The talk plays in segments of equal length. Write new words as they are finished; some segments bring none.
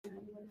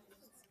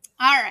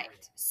All right.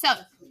 So,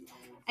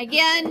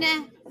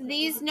 again,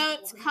 these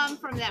notes come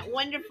from that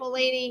wonderful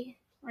lady,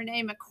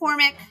 Renee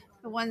McCormick,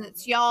 the one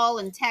that's y'all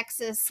in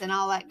Texas and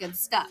all that good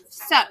stuff.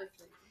 So,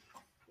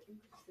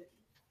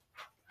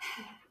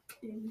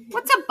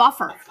 what's a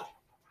buffer?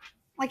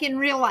 Like in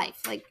real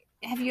life, like,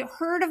 have you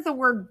heard of the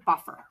word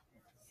buffer?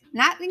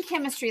 Not in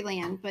chemistry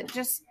land, but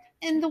just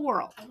in the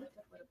world. I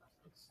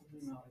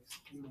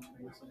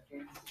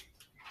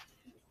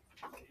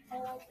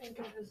think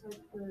it is like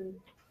the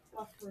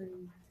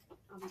buffering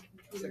on a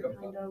computer,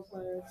 kind of,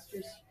 where it's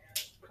just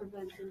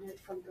preventing it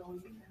from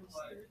going past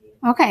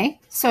 30. Okay,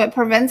 so it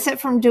prevents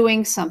it from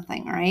doing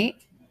something, right?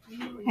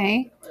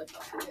 Okay.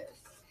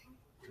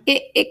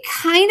 It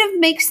kind of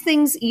makes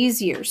things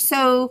easier.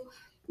 So,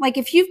 like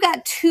if you've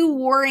got two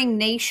warring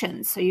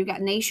nations, so you've got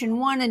nation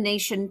one and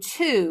nation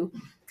two,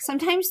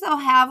 sometimes they'll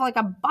have like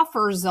a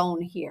buffer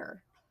zone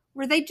here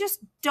where they just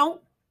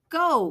don't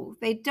go.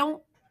 They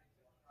don't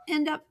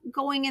end up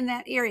going in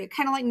that area,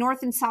 kind of like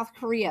North and South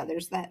Korea.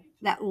 There's that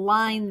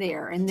line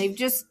there, and they've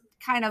just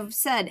kind of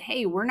said,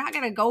 hey, we're not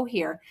going to go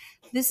here.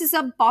 This is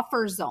a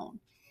buffer zone.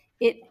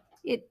 It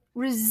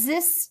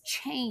resists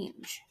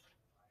change.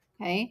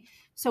 Okay,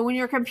 so when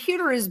your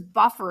computer is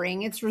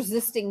buffering, it's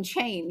resisting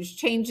change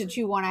that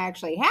you want to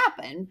actually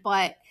happen,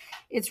 but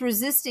it's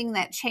resisting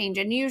that change,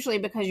 and usually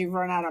because you've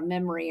run out of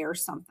memory or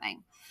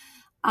something.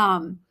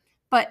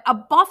 But a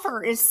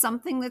buffer is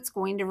something that's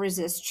going to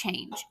resist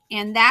change.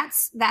 And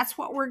that's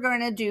what we're going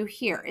to do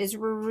here is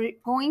we're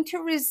going to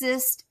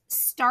resist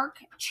stark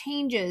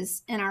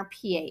changes in our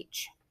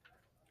pH.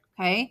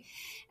 Okay.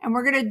 And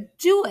we're going to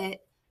do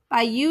it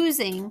by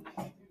using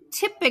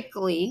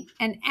typically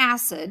an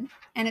acid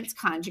and its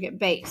conjugate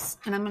base.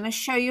 And I'm going to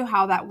show you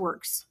how that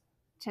works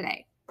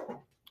today,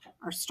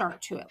 or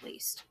start to at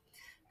least.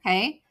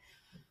 Okay.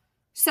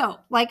 So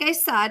like I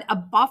said, a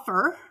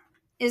buffer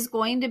is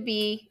going to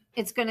be,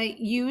 it's going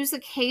to use a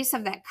case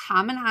of that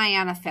common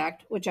ion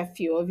effect, which a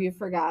few of you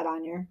forgot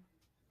on your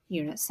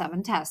Unit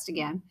 7 test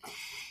again.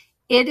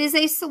 It is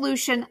a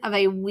solution of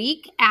a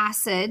weak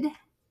acid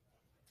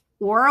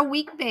or a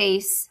weak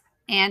base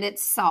and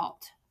its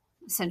salt,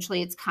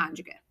 essentially its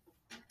conjugate.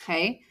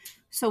 Okay,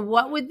 so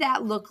what would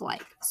that look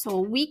like? So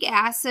a weak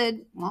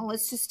acid, well,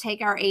 let's just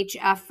take our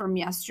HF from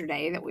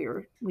yesterday that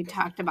we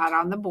talked about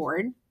on the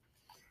board.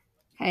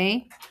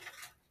 Okay,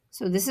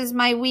 so this is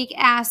my weak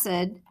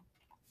acid.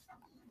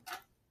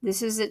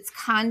 This is its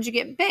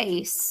conjugate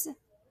base,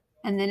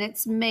 and then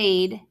it's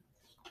made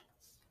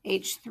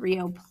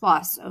H3O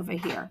plus over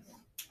here.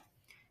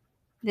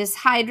 This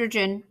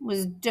hydrogen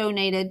was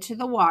donated to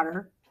the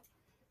water.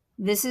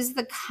 This is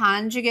the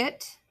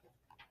conjugate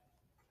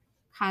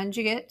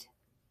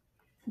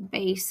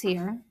base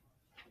here,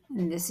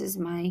 and this is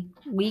my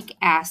weak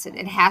acid.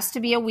 It has to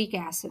be a weak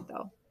acid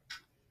though,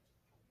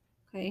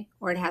 okay,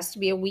 or it has to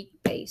be a weak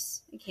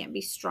base. It can't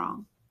be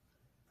strong.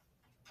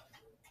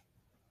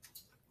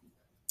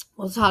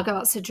 We'll talk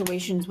about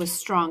situations with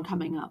strong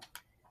coming up.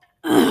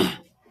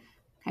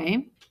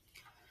 Okay,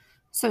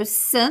 so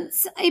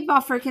since a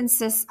buffer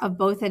consists of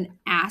both an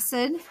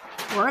acid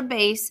or a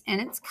base and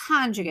its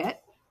conjugate,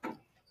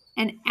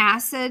 an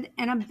acid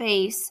and a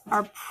base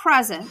are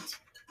present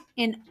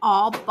in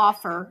all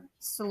buffer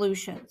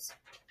solutions.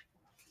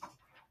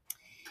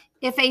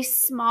 If a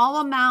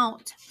small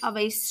amount of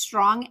a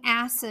strong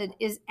acid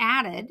is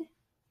added,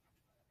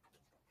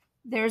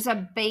 there's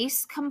a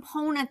base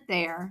component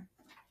there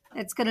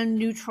that's going to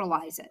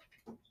neutralize it,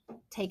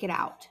 take it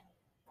out.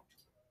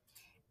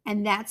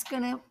 And that's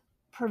going to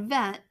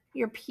prevent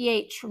your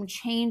pH from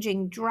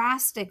changing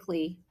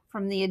drastically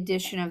from the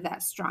addition of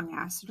that strong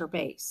acid or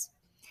base.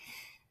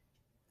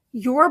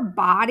 Your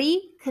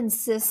body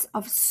consists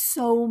of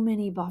so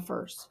many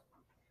buffers.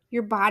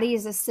 Your body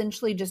is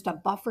essentially just a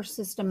buffer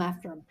system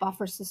after a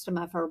buffer system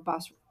after a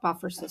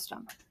buffer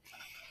system.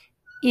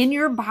 In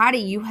your body,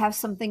 you have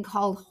something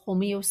called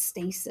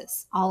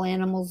homeostasis. All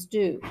animals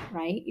do,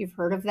 right? You've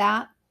heard of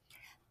that?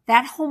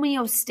 That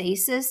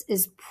homeostasis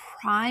is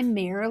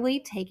primarily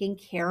taken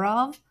care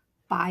of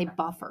by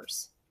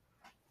buffers.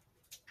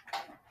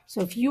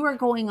 So if you are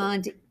going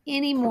on to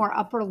any more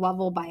upper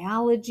level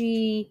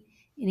biology,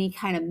 any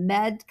kind of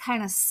med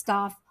kind of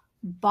stuff,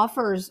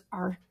 buffers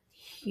are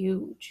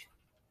huge,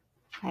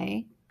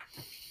 okay?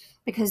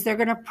 Because they're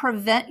going to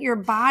prevent your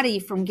body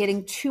from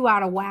getting too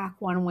out of whack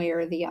one way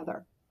or the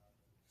other,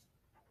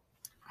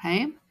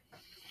 okay?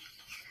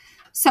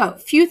 So a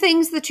few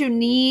things that you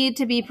need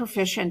to be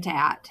proficient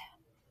at,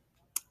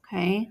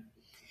 okay?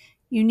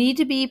 You need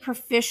to be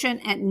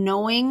proficient at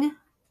knowing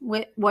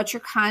what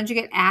your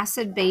conjugate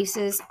acid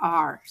bases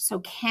are. So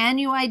can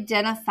you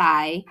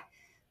identify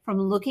from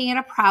looking at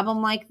a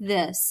problem like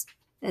this,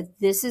 that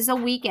this is a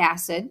weak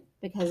acid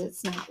because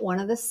it's not one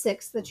of the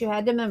 6 that you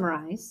had to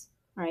memorize,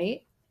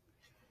 right?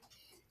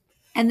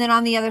 And then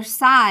on the other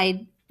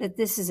side, that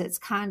this is its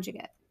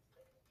conjugate.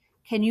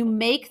 Can you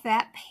make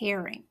that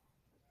pairing?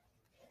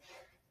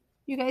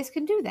 You guys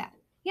can do that.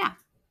 Yeah.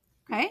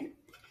 Okay.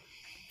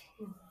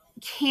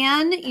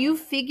 Can you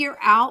figure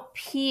out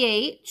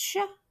pH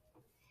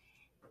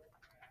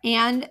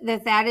and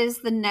that is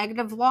the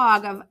negative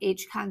log of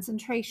H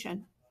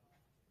concentration.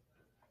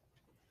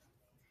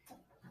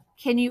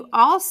 Can you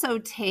also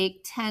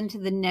take 10 to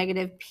the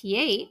negative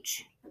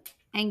pH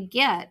and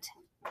get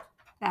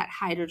that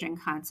hydrogen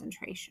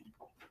concentration?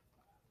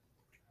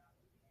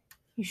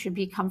 You should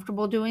be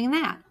comfortable doing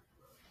that.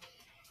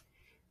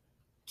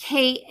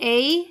 Ka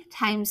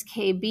times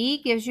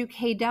Kb gives you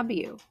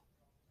Kw.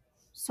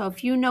 So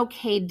if you know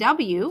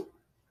Kw,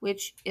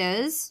 which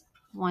is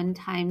 1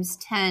 times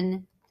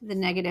 10 to the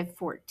negative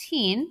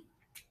 14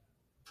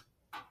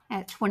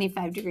 at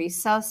 25 degrees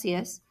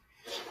Celsius,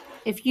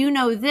 if you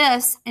know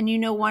this and you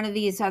know one of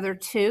these other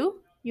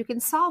two, you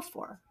can solve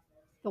for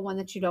the one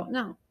that you don't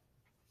know.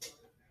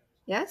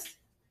 Yes?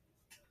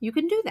 You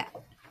can do that,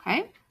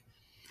 okay?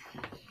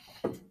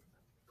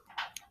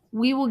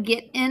 We will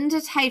get into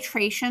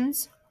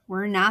titrations.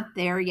 We're not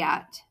there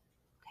yet,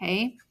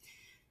 okay?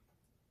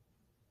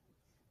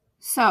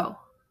 So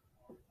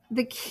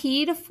the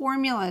key to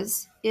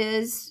formulas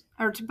is,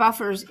 or to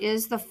buffers,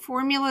 is the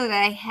formula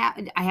that I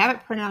have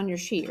it printed on your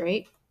sheet,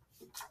 right?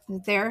 Is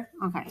it there?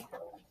 Okay.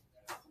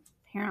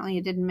 Apparently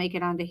it didn't make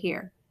it onto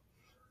here.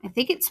 I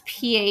think it's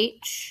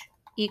pH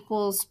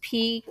equals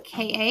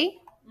pKa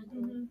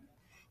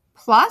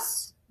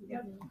plus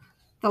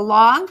the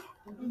log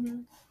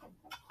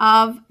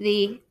of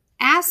the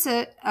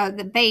acid,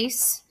 the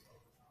base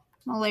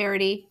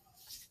molarity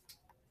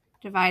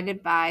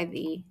divided by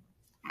the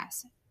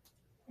acid.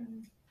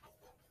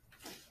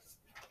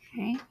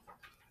 Okay.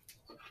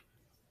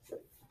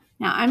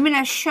 Now I'm going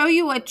to show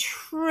you a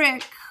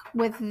trick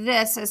with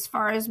this as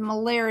far as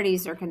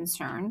molarities are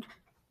concerned.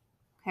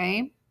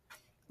 Okay.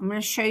 I'm going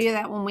to show you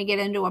that when we get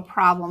into a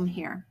problem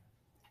here.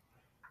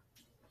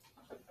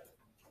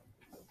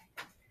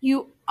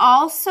 You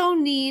also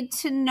need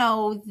to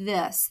know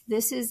this.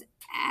 This is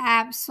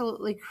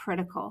absolutely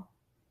critical.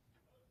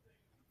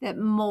 That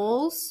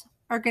moles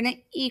are going to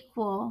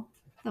equal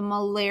the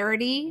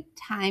molarity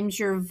times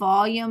your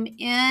volume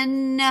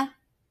in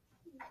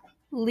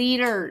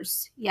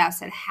liters.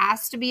 Yes, it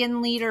has to be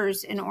in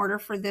liters in order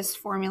for this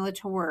formula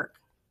to work.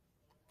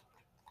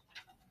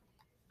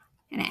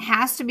 And it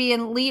has to be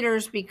in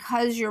liters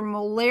because your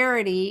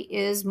molarity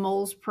is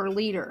moles per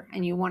liter.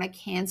 And you want to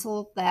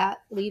cancel that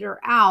liter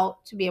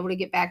out to be able to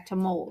get back to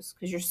moles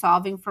because you're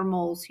solving for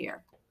moles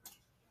here.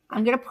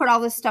 I'm going to put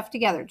all this stuff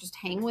together. Just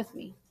hang with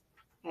me.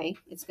 Okay?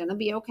 It's going to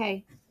be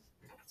okay.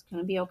 It's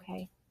going to be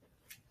okay.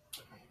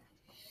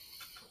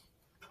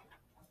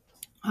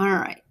 All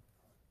right.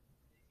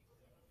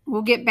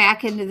 We'll get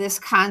back into this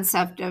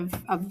concept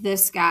of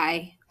this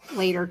guy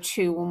later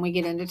too when we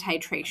get into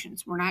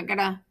titrations. We're not going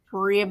to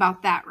worry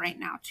about that right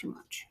now too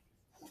much.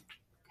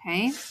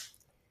 Okay.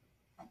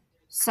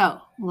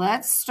 So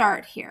let's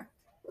start here.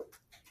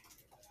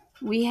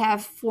 We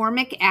have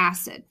formic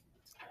acid.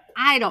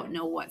 I don't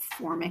know what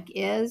formic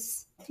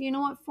is. Do you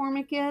know what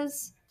formic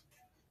is?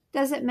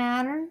 Does it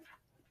matter?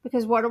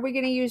 Because what are we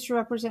going to use to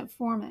represent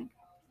formic?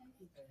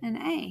 An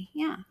A,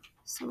 yeah.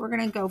 So we're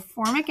going to go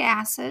formic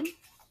acid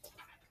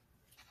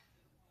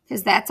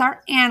because that's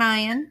our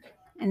anion.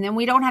 And then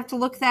we don't have to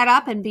look that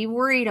up and be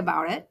worried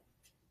about it.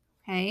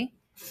 Okay.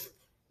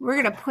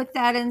 We're going to put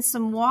that in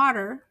some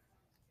water.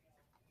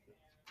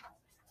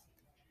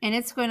 And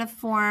it's going to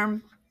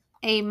form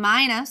A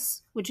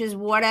minus, which is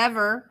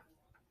whatever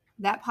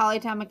that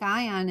polyatomic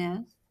ion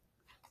is.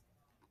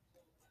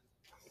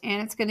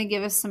 And it's going to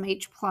give us some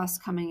H plus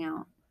coming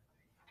out.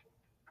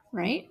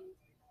 Right?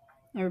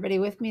 Everybody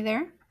with me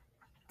there?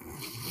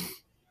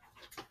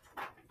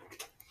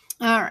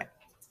 All right.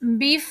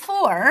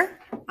 Before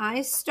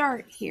I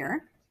start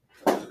here,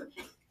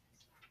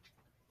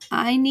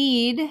 I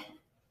need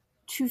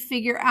to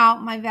figure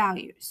out my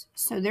values.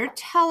 So they're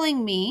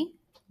telling me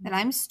that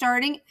I'm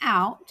starting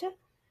out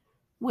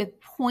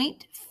with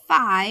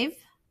 0.5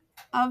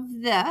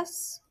 of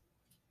this.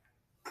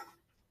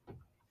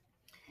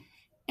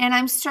 And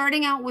I'm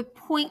starting out with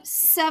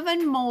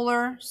 0.7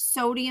 molar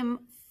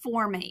sodium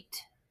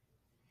formate.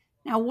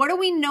 Now, what do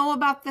we know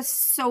about the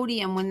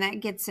sodium when that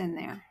gets in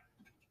there?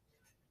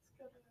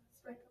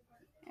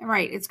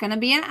 Right, it's going to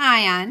be an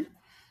ion.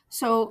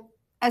 So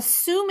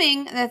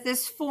assuming that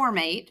this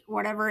formate,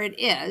 whatever it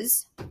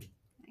is,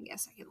 I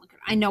guess I can look at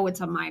it. I know it's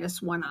a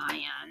 -1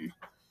 ion.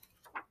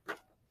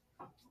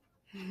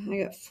 I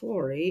got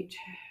fluorate.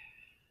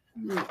 I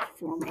don't know what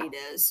formate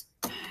is.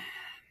 I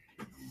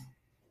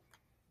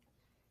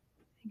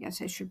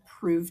guess I should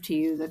prove to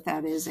you that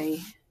that is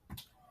a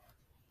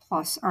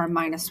plus or a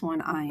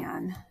 -1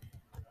 ion.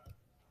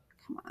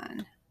 Come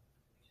on.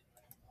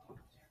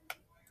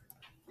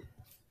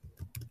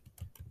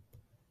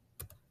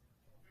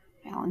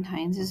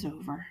 Valentine's is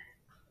over.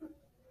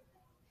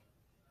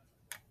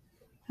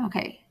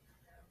 Okay,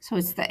 so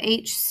it's the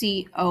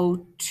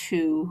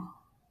HCO2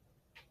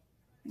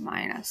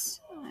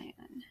 minus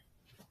ion.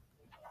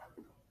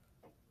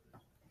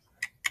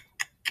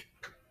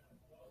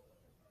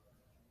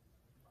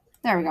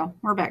 There we go.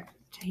 We're back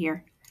to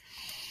here.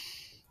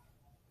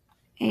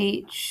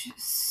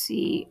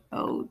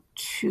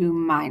 HCO2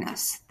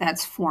 minus.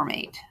 That's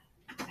formate.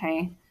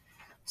 Okay.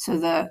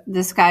 So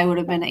this guy would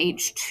have been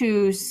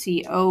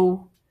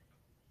H2CO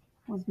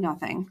with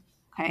nothing.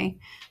 Okay,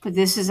 but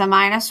this is a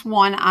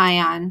 -1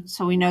 ion,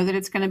 so we know that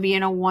it's going to be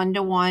in a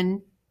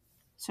 1-to-1.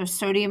 So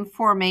sodium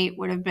formate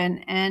would have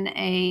been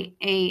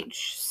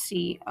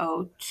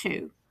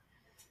NaHCO2.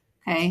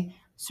 Okay,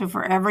 so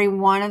for every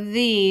one of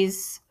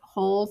these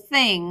whole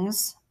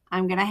things,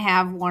 I'm going to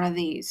have one of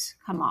these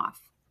come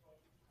off.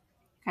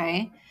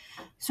 Okay,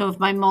 so if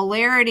my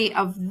molarity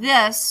of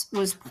this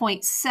was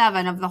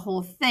 0.7 of the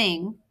whole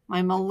thing,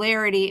 my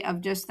molarity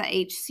of just the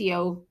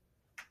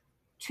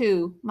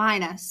HCO2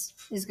 minus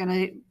is going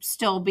to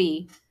still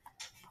be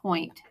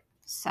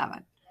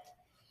 0.7.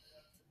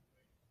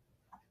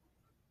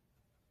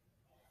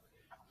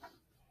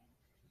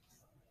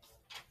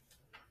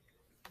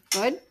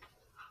 Good?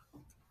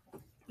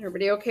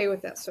 Everybody okay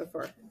with that so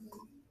far?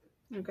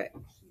 Okay.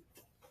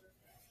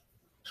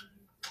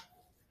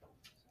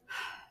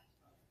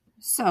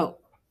 So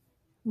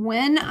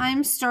when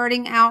I'm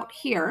starting out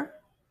here,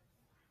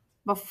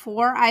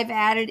 before I've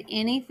added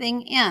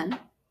anything in,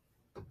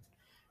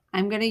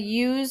 I'm going to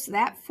use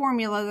that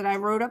formula that I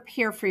wrote up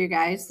here for you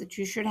guys that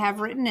you should have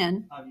written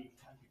in,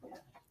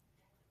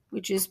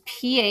 which is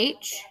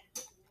pH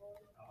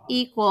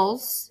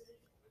equals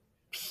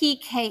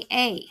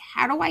pKa.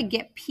 How do I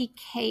get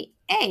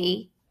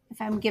pKa if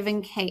I'm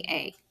given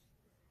Ka?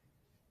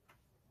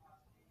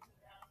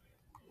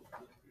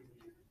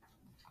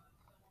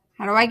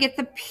 How do I get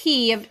the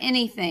P of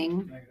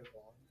anything?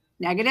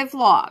 Negative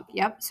log.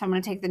 Yep. So I'm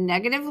going to take the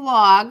negative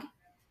log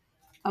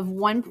of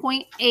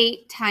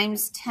 1.8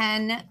 times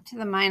 10 to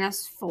the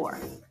minus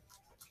 4.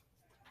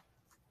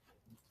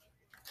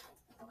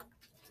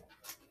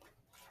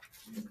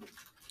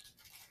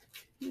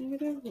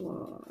 Negative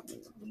log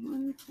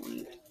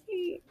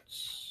 1.8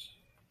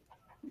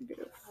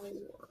 negative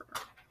 4.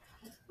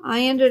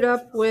 I ended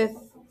up with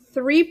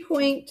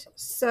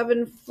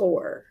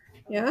 3.74.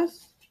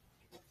 Yes?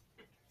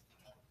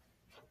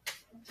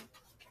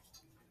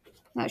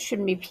 That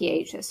shouldn't be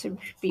pH. This should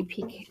be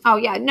pK. Oh,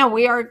 yeah. No,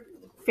 we are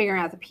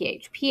figuring out the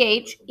pH.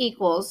 pH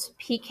equals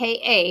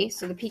pKa.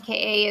 So the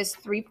pKa is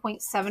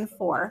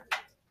 3.74.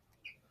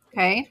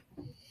 Okay.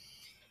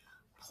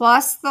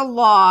 Plus the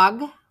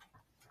log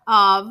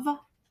of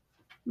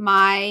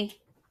my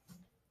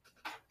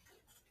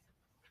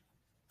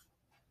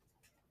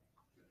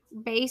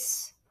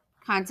base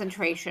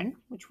concentration,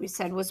 which we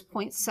said was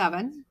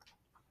 0.7,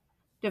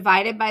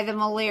 divided by the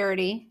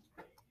molarity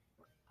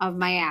of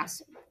my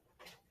acid.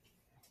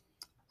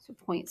 So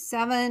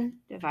 0.7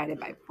 divided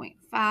by 0.5.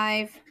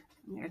 I'm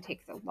going to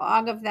take the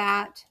log of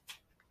that,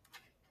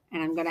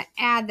 and I'm going to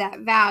add that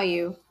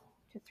value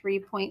to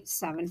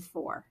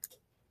 3.74.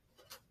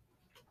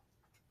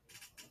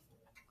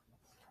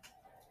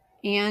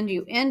 And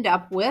you end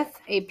up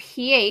with a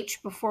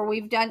pH, before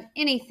we've done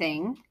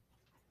anything,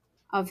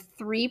 of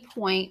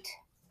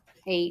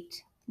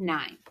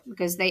 3.89,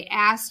 because they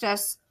asked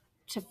us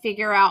to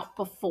figure out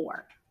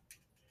before.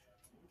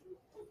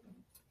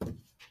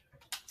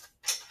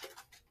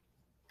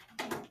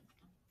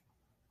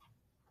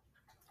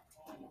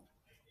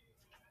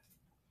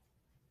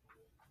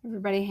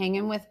 Everybody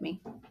hanging with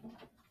me?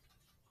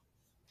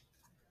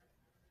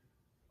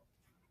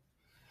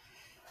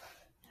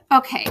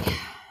 Okay,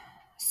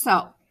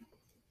 so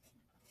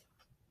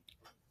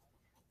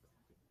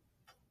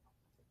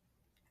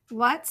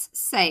let's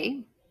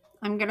say,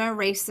 I'm going to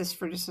erase this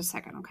for just a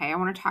second, okay? I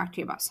want to talk to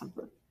you about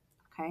something,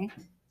 okay?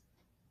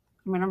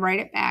 I'm going to write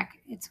it back.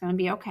 It's going to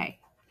be okay.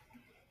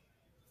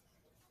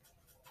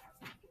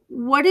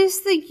 What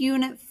is the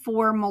unit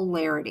for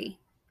molarity?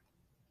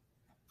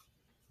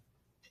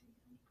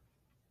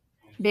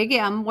 Big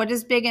M. What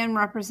does big M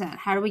represent?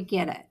 How do we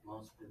get it?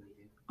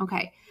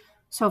 Okay.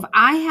 So if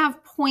I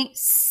have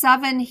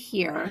 0.7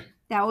 here,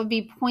 that would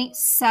be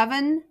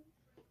 0.7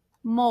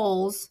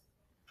 moles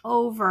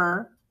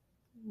over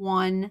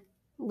 1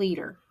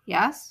 liter.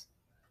 Yes?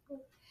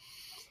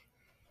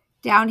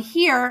 Down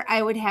here,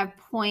 I would have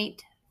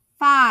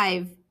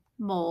 0.5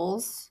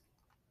 moles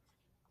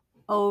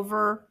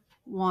over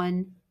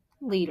 1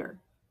 liter.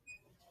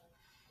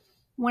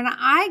 When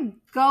I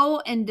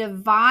go and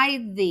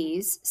divide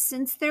these,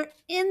 since they're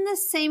in the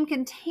same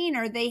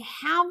container, they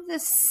have the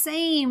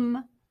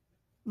same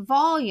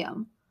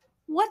volume.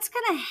 What's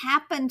going to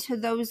happen to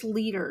those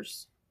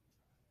liters?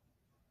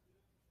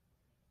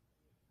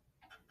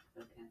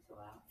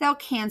 They'll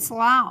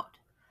cancel out.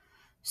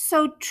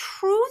 So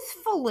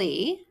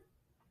truthfully,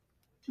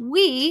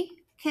 we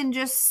can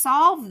just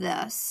solve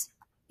this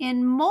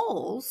in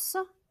moles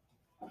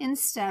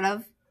instead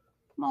of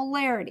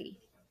molarity.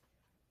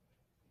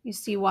 You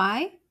see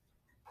why?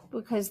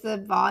 Because the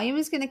volume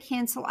is going to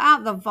cancel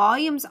out. The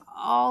volume's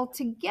all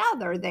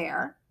together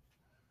there.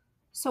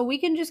 So we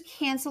can just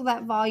cancel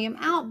that volume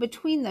out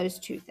between those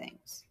two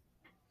things.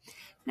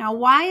 Now,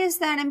 why is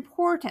that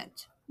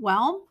important?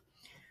 Well,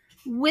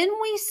 when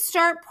we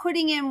start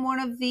putting in one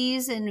of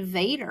these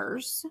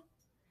invaders,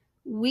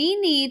 we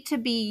need to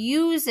be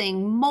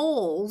using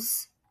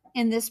moles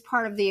in this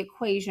part of the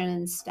equation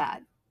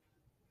instead.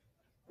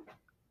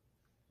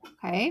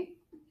 Okay?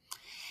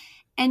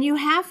 And you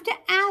have to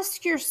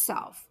ask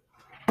yourself,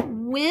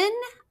 when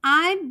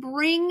I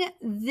bring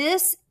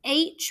this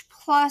H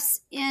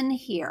plus in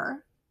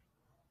here,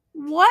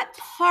 what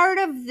part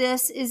of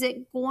this is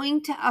it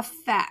going to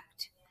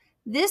affect?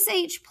 This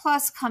H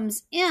plus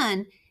comes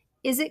in.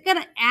 Is it going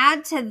to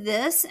add to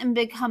this and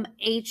become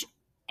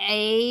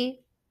HA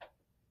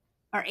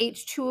or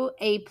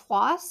H2A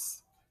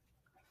plus?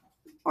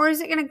 Or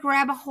is it going to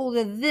grab a hold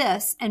of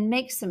this and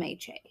make some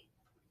HA?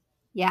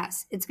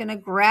 Yes, it's going to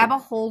grab a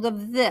hold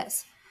of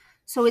this.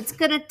 So it's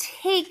going to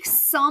take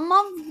some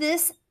of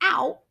this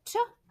out,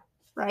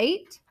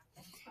 right?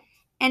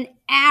 And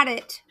add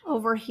it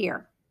over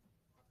here.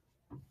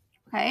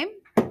 Okay?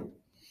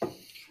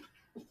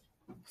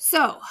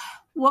 So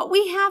what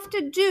we have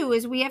to do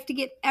is we have to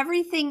get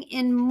everything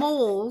in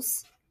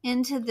moles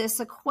into this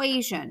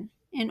equation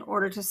in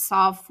order to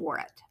solve for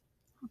it.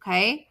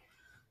 Okay?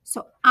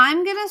 So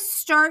I'm going to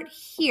start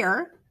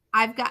here.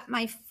 I've got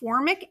my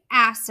formic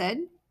acid.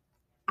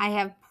 I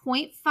have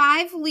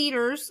 0.5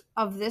 liters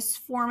of this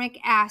formic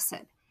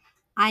acid.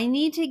 I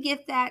need to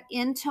get that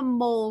into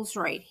moles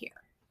right here.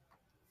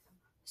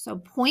 So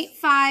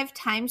 0.5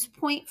 times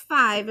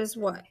 0.5 is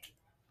what?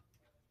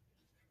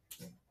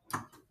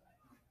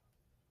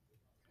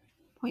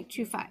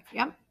 0.25,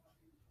 yep.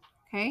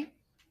 Okay.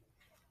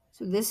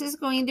 So this is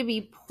going to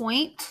be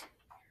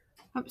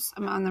oops,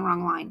 I'm on the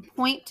wrong line.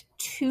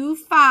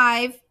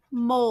 0.25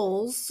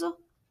 moles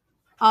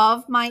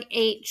of my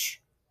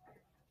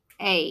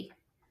HA.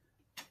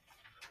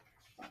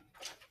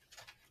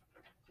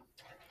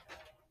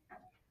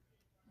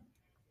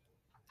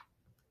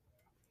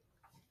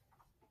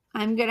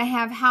 I'm going to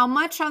have how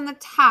much on the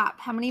top?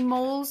 How many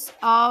moles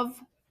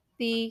of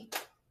the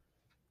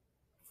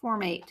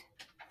formate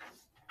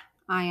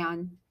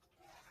ion?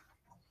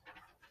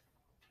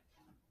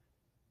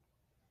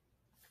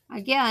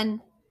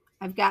 Again,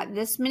 I've got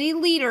this many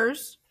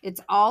liters.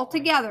 It's all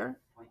together.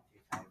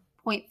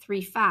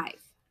 0.35.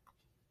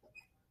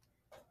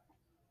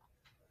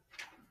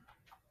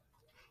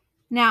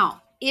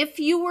 Now, if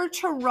you were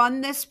to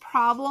run this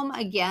problem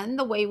again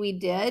the way we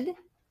did,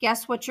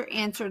 guess what your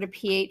answer to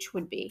pH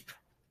would be?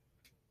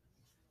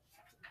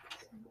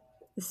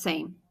 The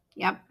same.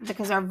 Yep,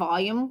 because our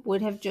volume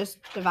would have just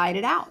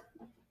divided out.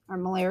 Our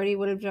molarity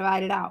would have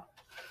divided out.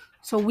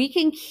 So we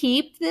can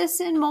keep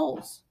this in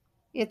moles.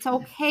 It's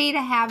okay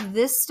to have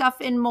this stuff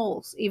in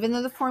moles. Even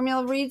though the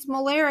formula reads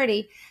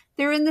molarity,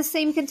 they're in the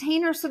same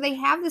container, so they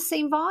have the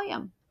same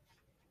volume.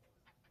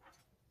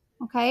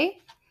 Okay?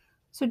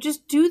 So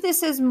just do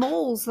this as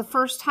moles the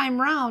first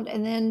time round,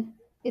 and then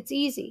it's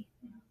easy.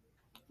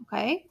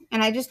 Okay?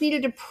 And I just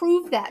needed to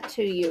prove that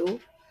to you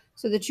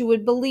so that you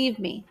would believe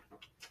me.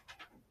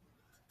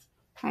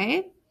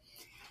 Okay?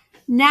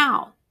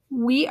 Now,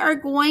 we are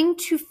going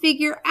to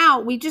figure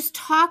out, we just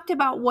talked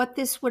about what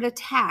this would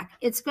attack.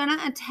 It's going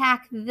to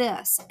attack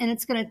this, and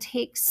it's going to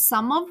take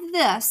some of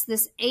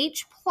this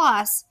H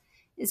plus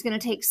is going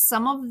to take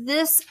some of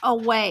this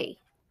away,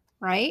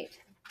 right?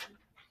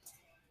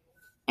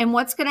 And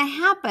what's going to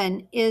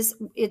happen is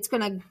it's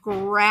going to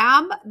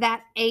grab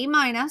that A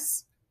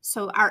minus.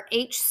 So our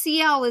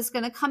HCl is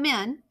going to come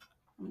in.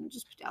 Let me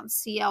just put down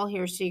Cl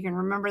here so you can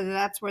remember that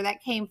that's where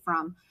that came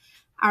from.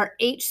 Our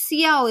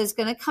HCl is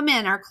going to come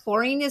in. Our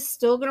chlorine is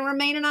still going to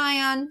remain an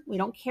ion. We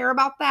don't care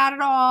about that at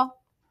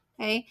all.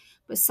 Okay.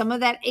 But some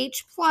of that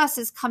H plus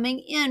is coming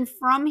in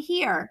from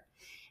here.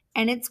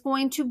 And it's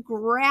going to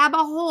grab a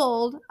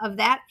hold of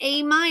that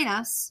A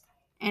minus.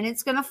 And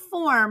it's going to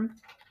form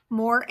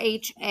more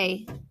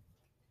HA.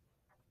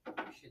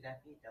 Should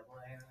that be double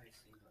air or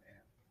single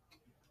air?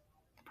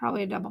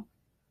 Probably a double.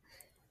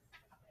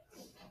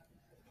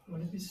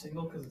 Wouldn't it be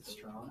single because it's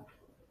strong?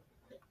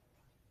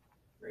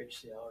 For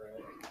HCl,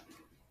 right?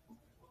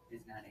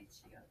 It's not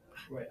HCl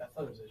though. Wait, I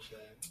thought it was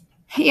HCl.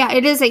 Yeah,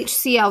 it is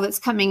HCl that's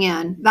coming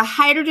in. The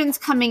hydrogen's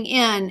coming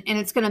in, and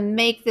it's going to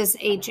make this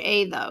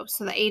HA, though.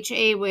 So the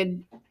HA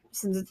would,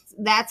 since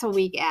that's a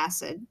weak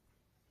acid.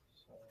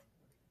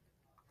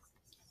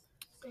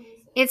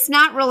 It's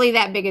not really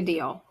that big a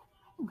deal,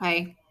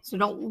 okay? So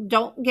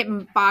don't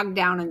get bogged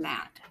down in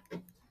that,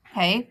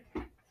 okay?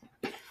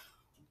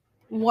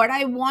 What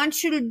I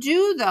want you to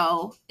do,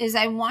 though, is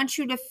I want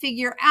you to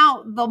figure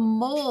out the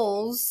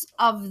moles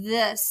of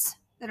this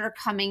that are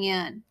coming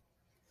in,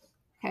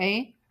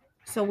 okay?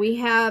 So we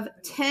have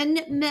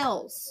 10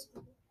 mils.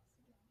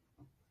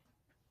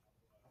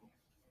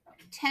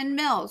 10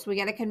 mils. We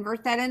got to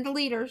convert that into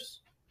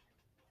liters.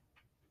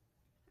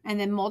 And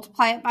then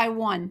multiply it by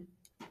 1.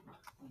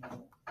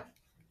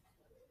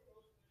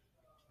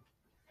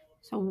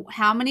 So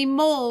how many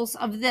moles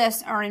of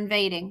this are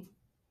invading?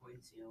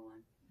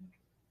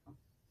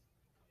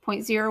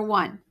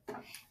 0.01.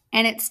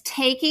 And it's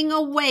taking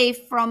away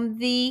from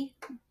the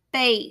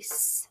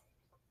base.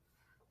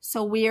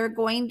 So we are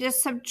going to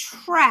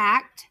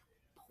subtract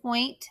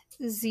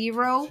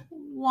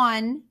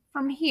 0.01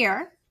 from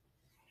here.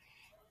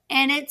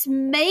 And it's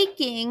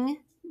making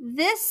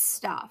this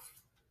stuff.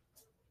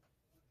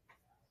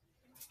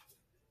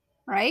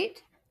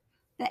 Right?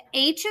 The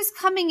H is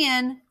coming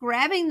in,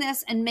 grabbing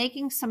this, and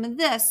making some of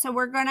this. So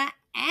we're going to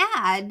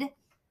add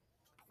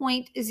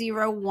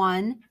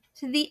 0.01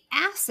 to the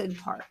acid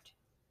part.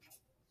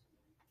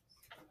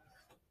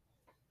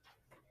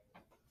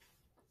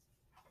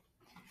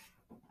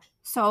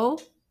 So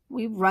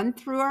we run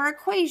through our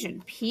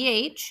equation.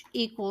 pH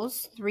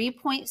equals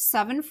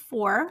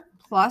 3.74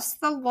 plus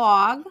the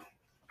log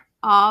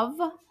of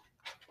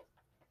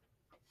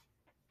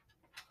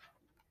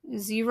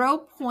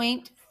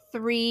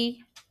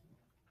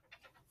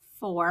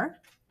 0.34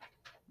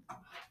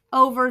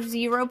 over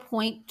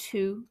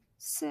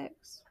 0.26.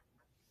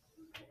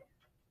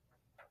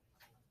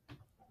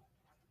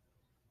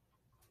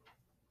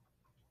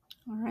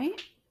 All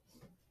right.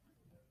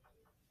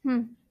 But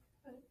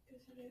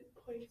isn't it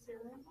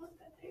 0.01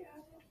 that they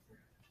added?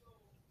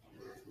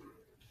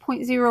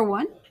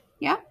 0.01,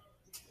 yeah.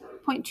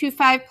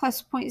 0.25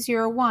 plus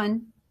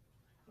 0.01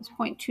 is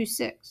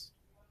 0.26,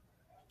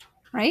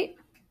 right?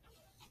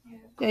 Yeah.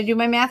 Did I do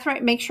my math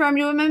right? Make sure I'm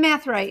doing my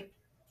math right.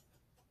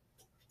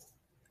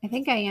 I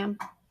think I am.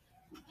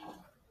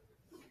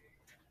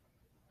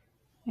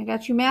 I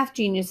got you math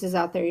geniuses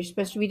out there. You're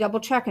supposed to be double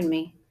checking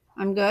me.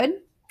 I'm good?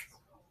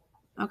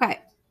 Okay.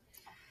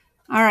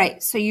 All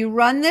right, so you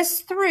run this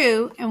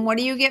through, and what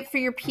do you get for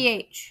your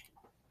pH?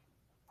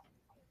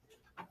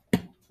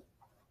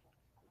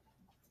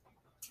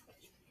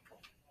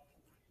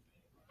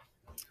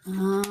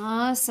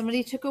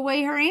 Somebody took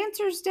away her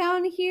answers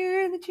down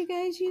here that you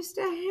guys used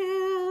to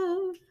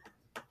have.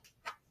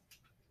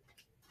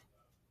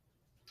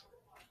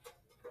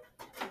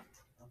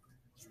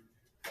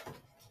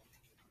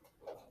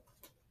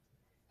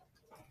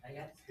 I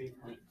got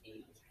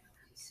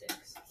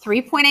 3.86.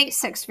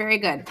 3.86, very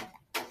good.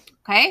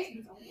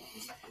 Okay.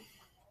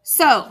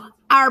 So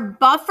our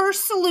buffer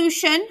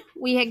solution,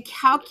 we had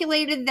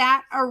calculated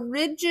that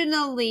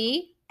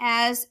originally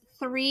as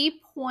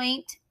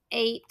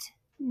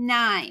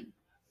 3.89.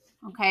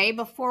 Okay,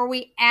 before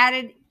we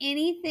added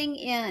anything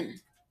in.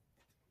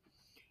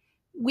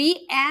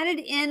 We added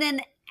in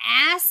an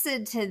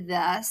acid to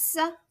this.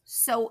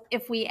 So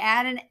if we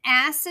add an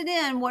acid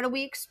in, what do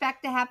we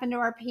expect to happen to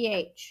our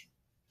pH?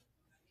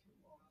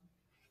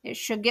 It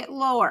should get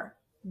lower.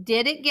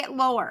 Did it get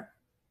lower?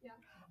 Yeah.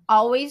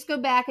 Always go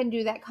back and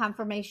do that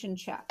confirmation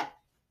check.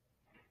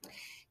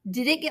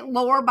 Did it get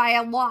lower by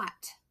a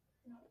lot?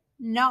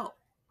 No.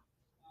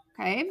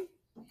 Okay.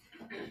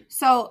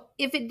 So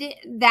if it did,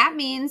 that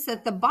means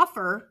that the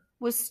buffer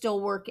was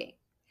still working.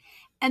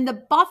 And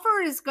the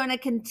buffer is going to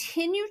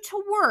continue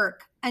to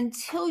work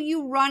until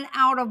you run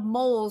out of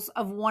moles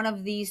of one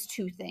of these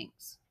two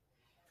things.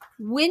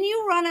 When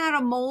you run out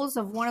of moles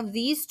of one of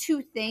these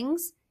two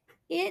things,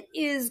 it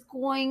is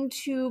going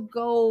to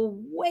go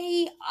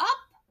way up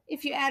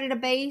if you added a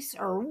base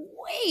or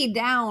way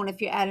down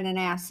if you added an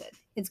acid.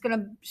 It's going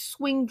to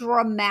swing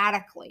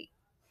dramatically.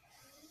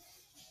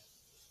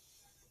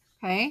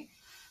 Okay?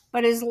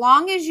 But as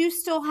long as you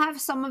still have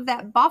some of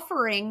that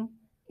buffering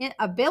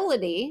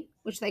ability,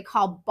 which they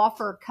call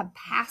buffer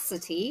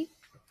capacity,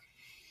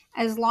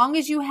 as long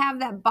as you have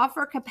that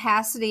buffer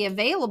capacity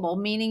available,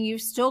 meaning you've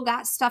still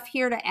got stuff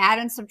here to add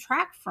and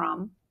subtract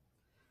from,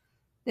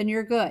 then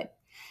you're good.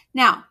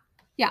 Now,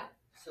 yeah.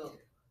 So,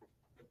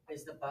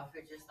 is the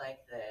buffer just like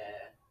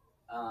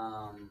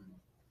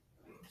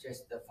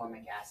just the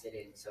formic acid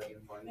and sodium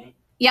formate?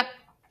 Yep.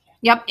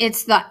 Yep.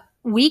 It's the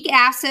weak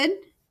acid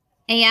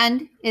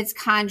and its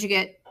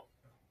conjugate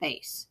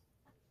base.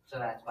 So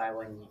that's why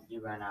when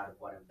you run out of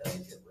one of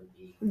those, it would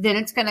be. Then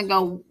it's going to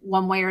go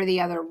one way or the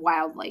other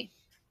wildly.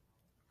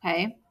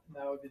 Okay.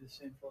 That would be the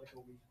same for like a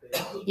weak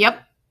base.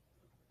 Yep.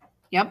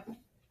 Yep.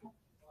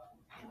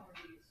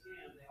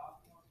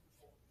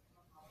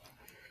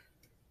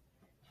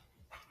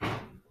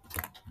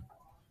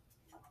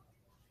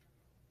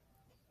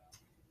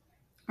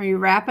 Are you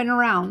wrapping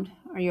around?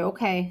 Are you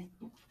okay?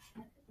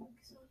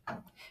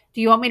 Do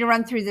you want me to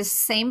run through this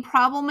same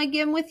problem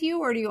again with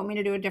you, or do you want me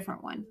to do a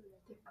different one?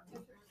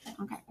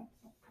 Okay.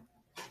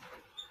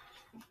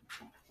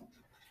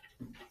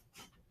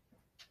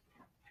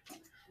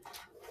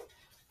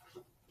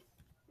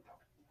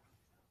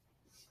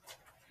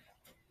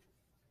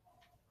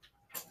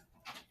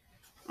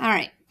 All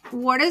right.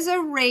 What is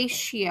a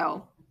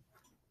ratio?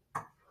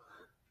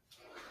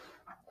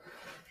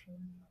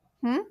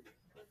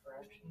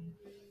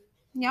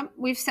 Yep.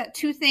 We've set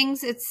two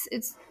things. It's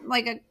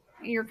like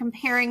you're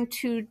comparing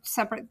two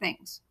separate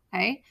things.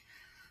 Okay.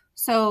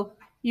 So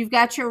you've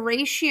got your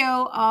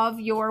ratio of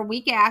your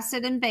weak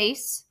acid and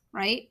base,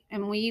 right?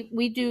 And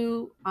we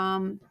do,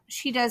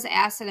 she does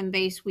acid and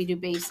base. We do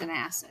base and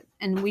acid.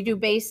 And we do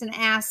base and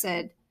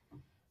acid,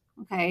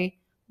 okay,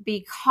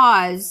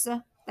 because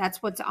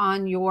that's what's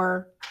on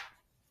your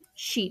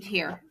sheet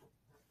here.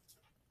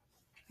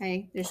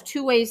 Okay, there's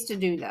two ways to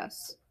do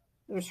this.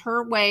 There's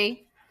her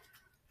way.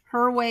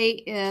 Her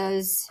way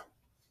is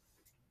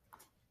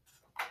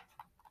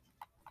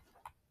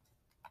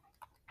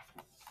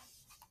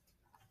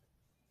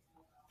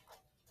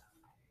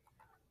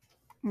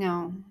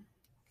no.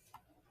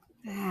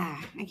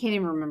 I can't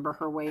even remember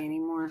her way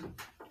anymore, to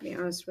be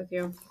honest with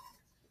you.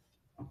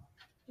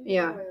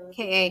 Yeah,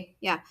 KA,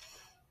 yeah.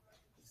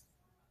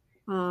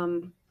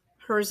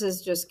 Hers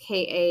is just Ka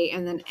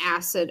and then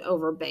acid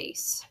over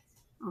base.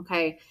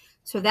 Okay,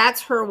 so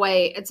that's her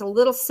way. It's a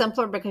little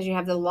simpler because you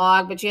have the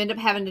log, but you end up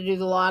having to do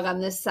the log on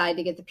this side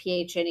to get the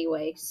pH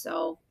anyway.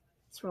 So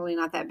it's really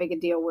not that big a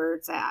deal where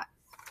it's at.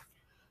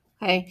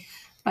 Okay,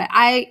 but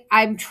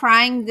I'm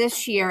trying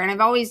this year, and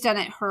I've always done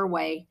it her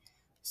way.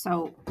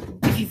 So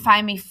if you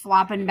find me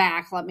flopping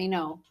back, let me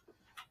know.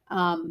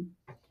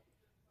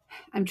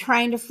 I'm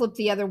trying to flip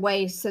the other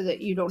way so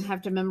that you don't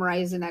have to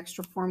memorize an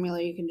extra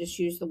formula. You can just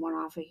use the one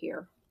off of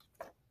here.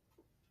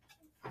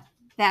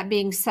 That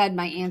being said,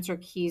 my answer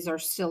keys are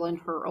still in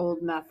her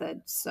old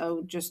method,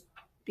 so just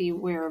be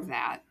aware of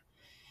that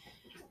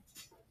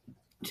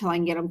until I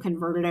can get them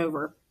converted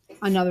over.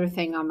 Another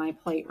thing on my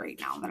plate right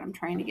now that I'm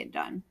trying to get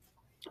done.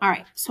 All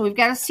right, so we've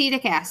got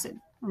acetic acid.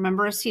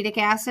 Remember acetic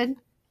acid?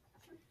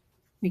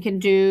 We can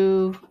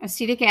do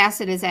acetic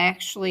acid is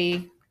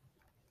actually,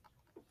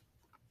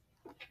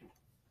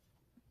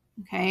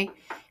 okay,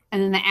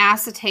 and then the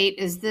acetate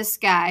is this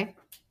guy.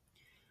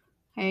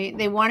 Okay,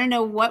 they want to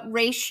know what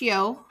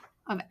ratio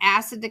of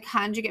acid to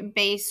conjugate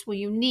base will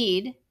you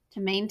need to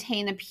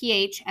maintain a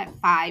pH at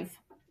 5.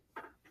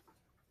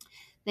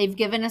 They've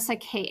given us a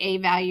Ka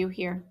value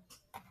here.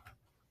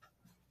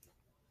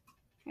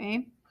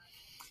 Okay,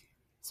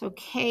 so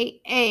Ka,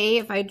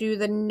 if I do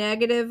the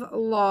negative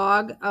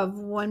log of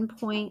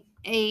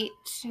 1.8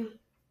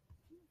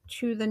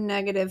 to the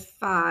negative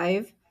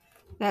 5,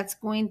 that's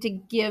going to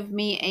give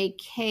me a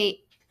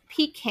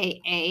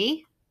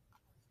pKa.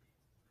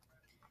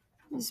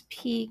 Is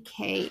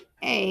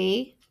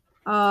pKa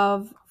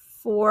of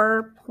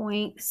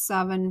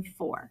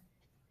 4.74.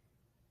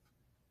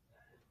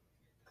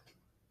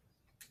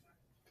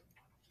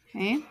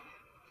 Okay.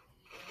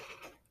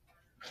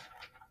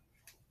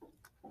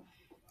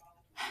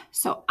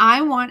 So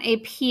I want a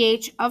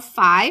pH of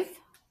 5.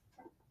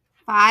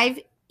 5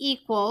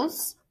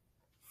 equals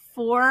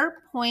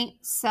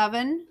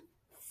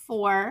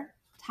 4.74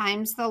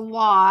 times the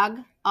log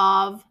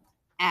of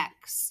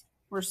x.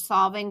 We're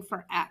solving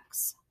for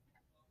x.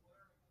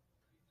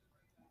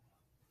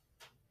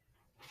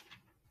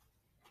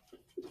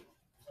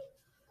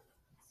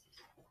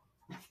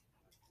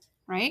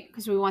 Right?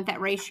 Because we want that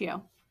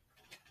ratio.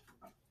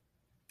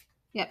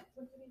 Yep.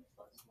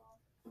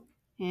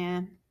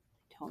 Yeah, I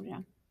told you.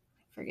 I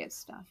forget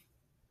stuff.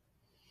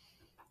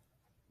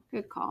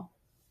 Good call.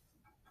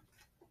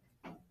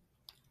 All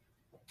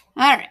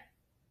right.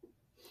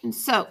 And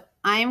so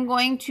I am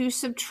going to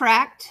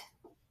subtract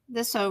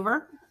this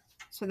over.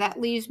 So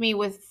that leaves me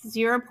with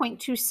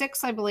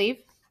 0.26, I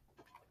believe,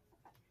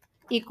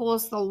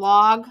 equals the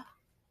log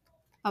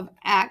of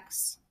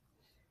x.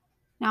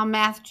 Now,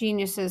 math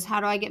geniuses, how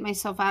do I get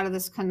myself out of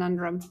this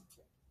conundrum?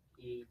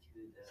 E to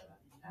the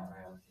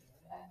power of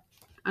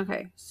that.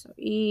 Okay, so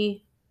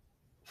E.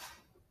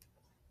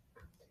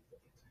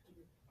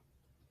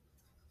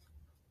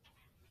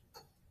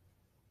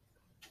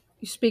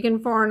 You speaking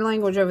foreign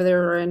language over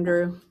there,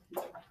 Andrew?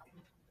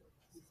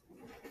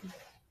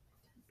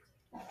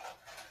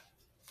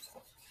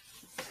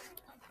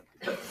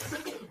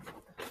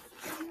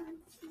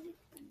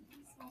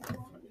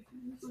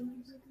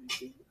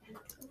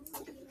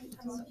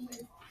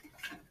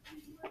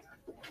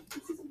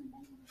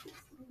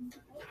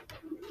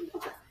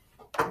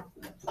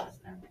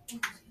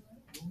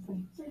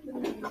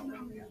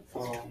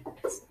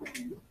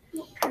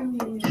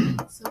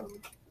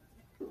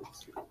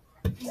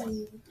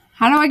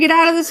 How do I get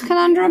out of this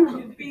conundrum?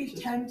 It'd be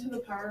 10 to the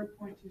power of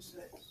 0.26.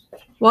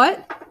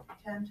 What?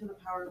 10 to the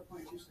power of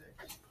 0.26.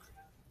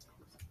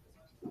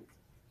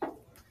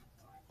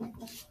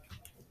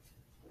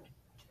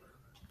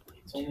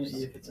 It's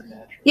only if it's a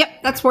natural.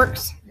 Yep, that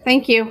works.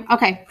 Thank you.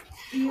 Okay.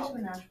 E is the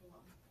natural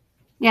one.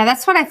 Yeah,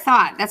 that's what I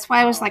thought. That's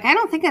why I was like, I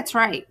don't think that's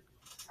right.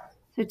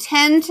 So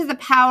 10 to the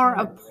power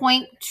of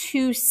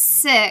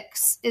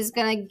 0.26 is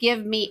going to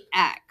give me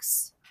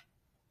x.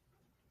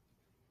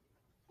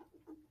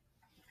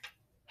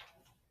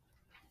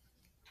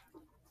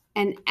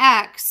 And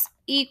x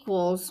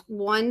equals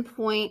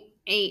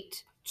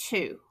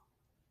 1.82.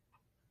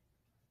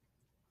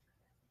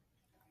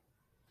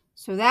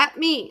 So that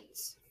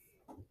means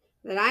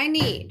that I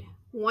need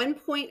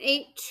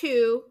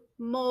 1.82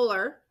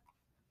 molar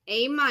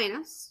A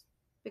minus,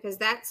 because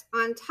that's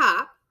on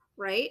top,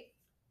 right?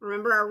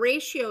 Remember our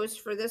ratios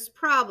for this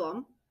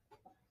problem.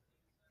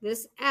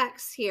 This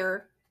X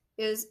here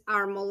is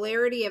our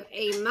molarity of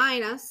A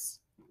minus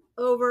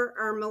over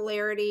our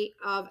molarity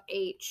of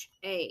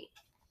HA.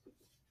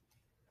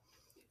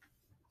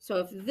 So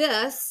if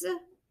this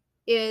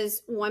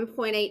is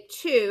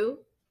 1.82,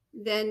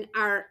 then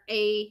our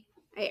HA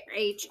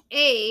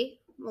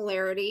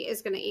molarity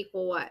is going to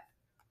equal what?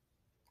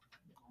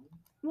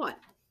 1.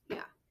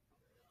 Yeah.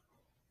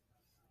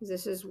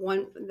 This is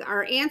 1.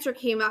 Our answer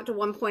came out to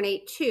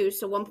 1.82.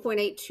 So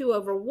 1.82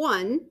 over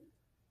 1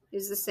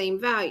 is the same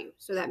value.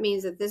 So that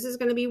means that this is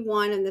going to be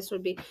 1 and this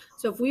would be.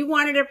 So if we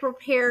wanted to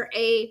prepare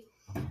a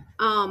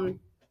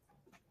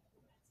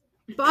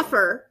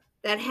buffer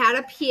that had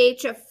a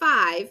pH of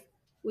 5,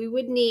 we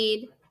would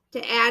need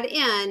to add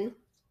in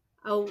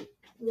a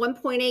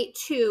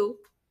 1.82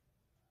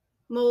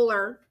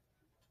 molar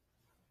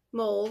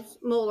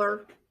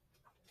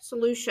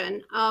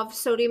solution of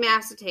sodium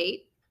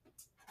acetate.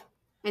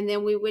 And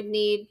then we would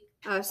need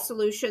a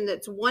solution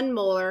that's 1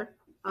 molar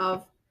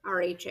of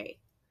RHA.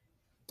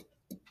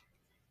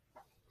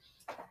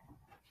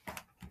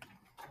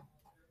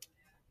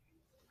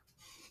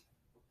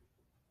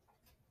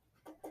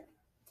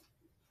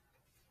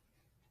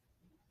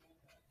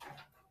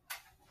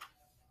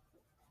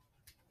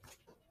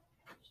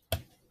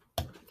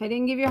 If I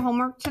didn't give you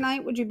homework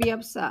tonight, would you be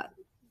upset?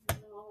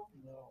 No.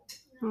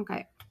 No.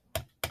 Okay.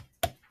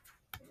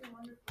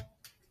 Wonderful.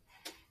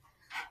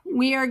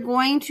 We are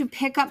going to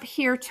pick up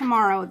here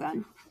tomorrow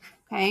then.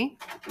 Okay.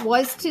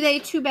 Was today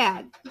too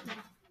bad?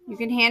 You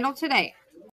can handle today.